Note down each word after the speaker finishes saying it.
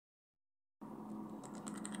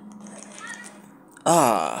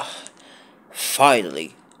Ah,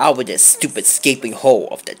 finally, out of that stupid escaping hole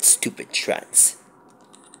of that stupid trance.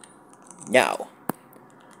 Now,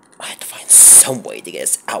 I have to find some way to get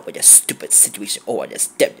us out of this stupid situation or this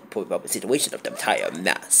damn problem situation of the entire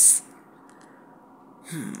mess.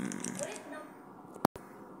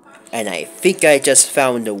 And I think I just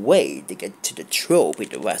found a way to get to the troll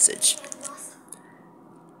with the message.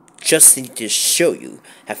 Just need to show you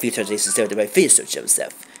a few translations of my video search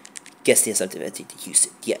themselves. Guessing something I need to use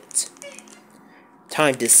it yet.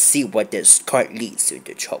 Time to see what this card leads to in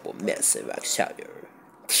the trouble mess of our shadow.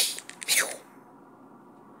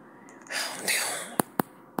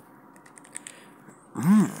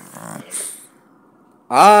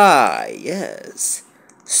 Ah, yes.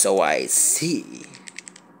 So I see.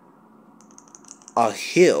 A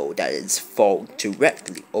hill that is fall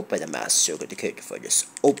directly open the mass circle the character for this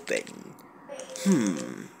open.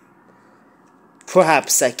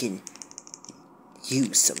 Perhaps I can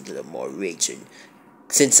use some little more region.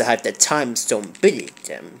 Since I have the time stone beneath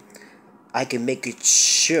them, I can make it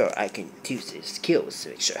sure I can use these skills to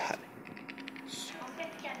make sure I have it.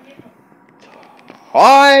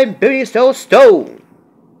 I'm Billy Stone.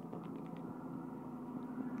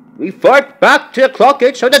 Revert back to the clock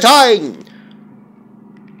edge of the time.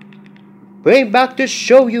 Bring back to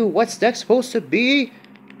show you what's next supposed to be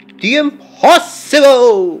the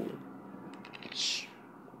impossible.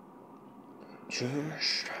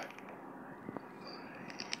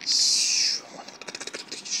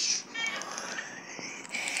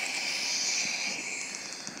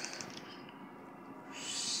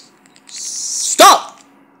 Stop!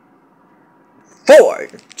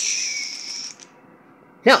 Forward.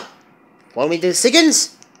 Now, follow me to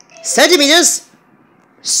seconds, centimeters,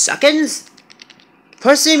 seconds,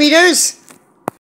 per meters,